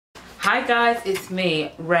Hi guys, it's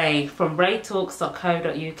me, Ray, from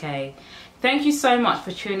raytalks.co.uk. Thank you so much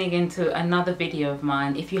for tuning into another video of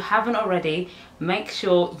mine. If you haven't already, make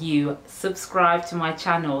sure you subscribe to my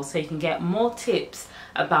channel so you can get more tips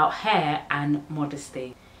about hair and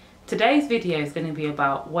modesty. Today's video is going to be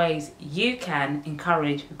about ways you can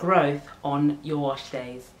encourage growth on your wash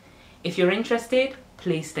days. If you're interested,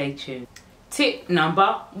 please stay tuned. Tip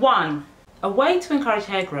number 1. A way to encourage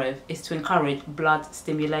hair growth is to encourage blood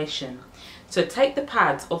stimulation. So take the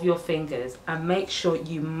pads of your fingers and make sure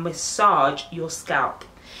you massage your scalp.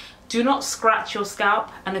 Do not scratch your scalp,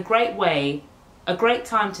 and a great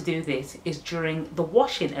time to do this is during the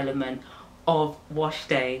washing element of wash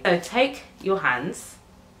day. So take your hands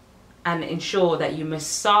and ensure that you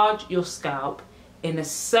massage your scalp in a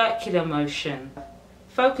circular motion,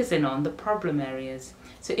 focusing on the problem areas.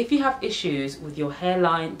 So if you have issues with your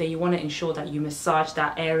hairline, then you want to ensure that you massage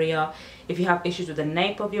that area. If you have issues with the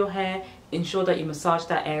nape of your hair, ensure that you massage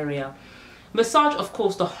that area. Massage, of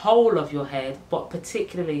course, the whole of your head, but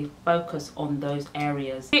particularly focus on those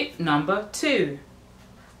areas. Tip number 2.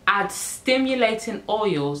 Add stimulating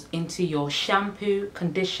oils into your shampoo,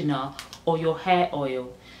 conditioner, or your hair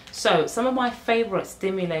oil. So some of my favorite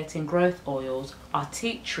stimulating growth oils are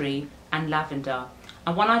tea tree and lavender.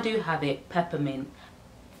 And when I do have it, peppermint.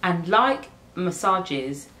 And like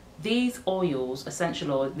massages, these oils,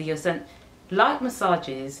 essential oil, like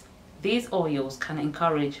massages, these oils can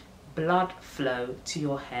encourage blood flow to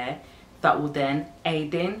your hair that will then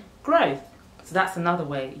aid in growth. So that's another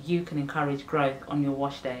way you can encourage growth on your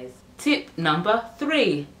wash days. Tip number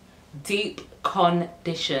 3, deep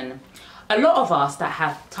condition. A lot of us that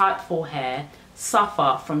have type 4 hair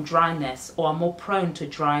suffer from dryness or are more prone to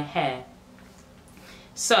dry hair.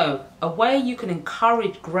 So a way you can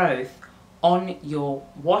encourage growth on your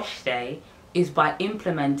wash day is by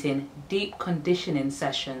implementing deep conditioning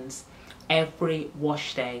sessions every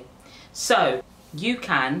wash day. So you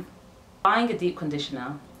can buying a deep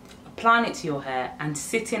conditioner, applying it to your hair and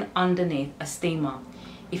sitting underneath a steamer.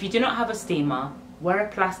 If you do not have a steamer, wear a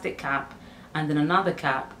plastic cap and then another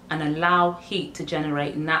cap and allow heat to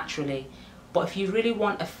generate naturally. But if you really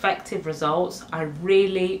want effective results, I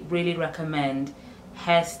really recommend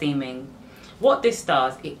hair steaming. What this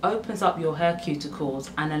does, it opens up your hair cuticles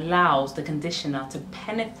and allows the conditioner to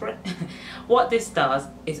penetrate. What this does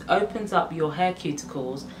is opens up your hair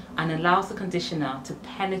cuticles and allows the conditioner to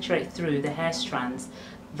penetrate through the hair strands,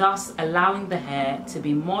 thus allowing the hair to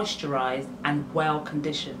be moisturized and well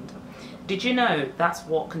conditioned. Did you know that's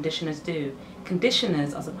what conditioners do?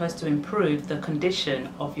 Conditioners are supposed to improve the condition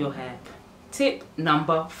of your hair. Tip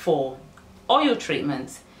number 4, oil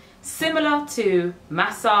treatments. Similar to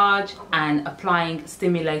massage and applying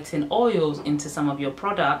stimulating oils into some of your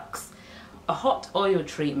products, a hot oil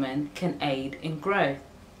treatment can aid in growth.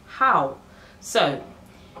 How? So,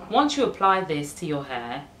 once you apply this to your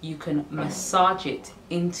hair, you can massage it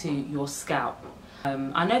into your scalp.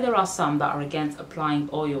 I know there are some that are against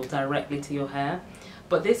applying oil directly to your hair,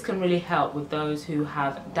 but this can really help with those who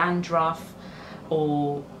have dandruff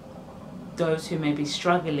or those who may be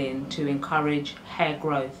struggling to encourage hair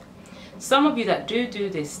growth. Some of you that do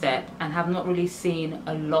this step and have not really seen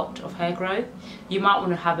a lot of hair growth, you might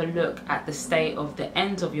want to have a look at the state of the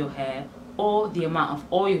ends of your hair or the amount of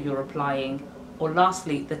oil you're applying, or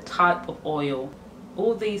lastly, the type of oil.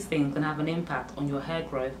 All these things can have an impact on your hair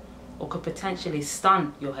growth or could potentially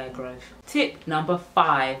stunt your hair growth. Tip number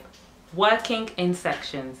 5, working in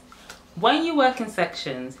sections. When you work in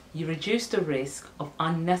sections, you reduce the risk of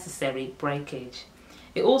unnecessary breakage.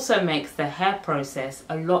 It also makes the hair process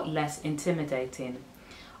a lot less intimidating.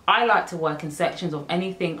 I like to work in sections of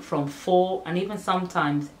anything from 4 and even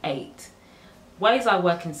sometimes 8. Ways I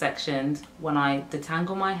work in sections: when I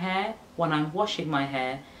detangle my hair, when I'm washing my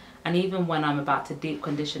hair, and even when I'm about to deep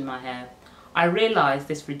condition my hair. I realize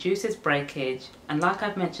this reduces breakage, and like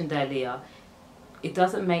I've mentioned earlier, it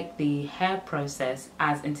doesn't make the hair process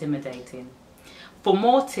as intimidating. For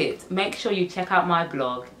more tips, make sure you check out my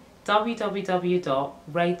blog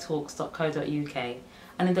www.raytalks.co.uk,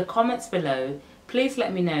 and in the comments below, please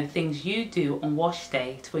let me know things you do on wash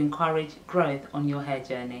day to encourage growth on your hair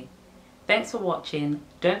journey. Thanks for watching.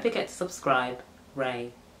 Don't forget to subscribe.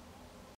 Ray.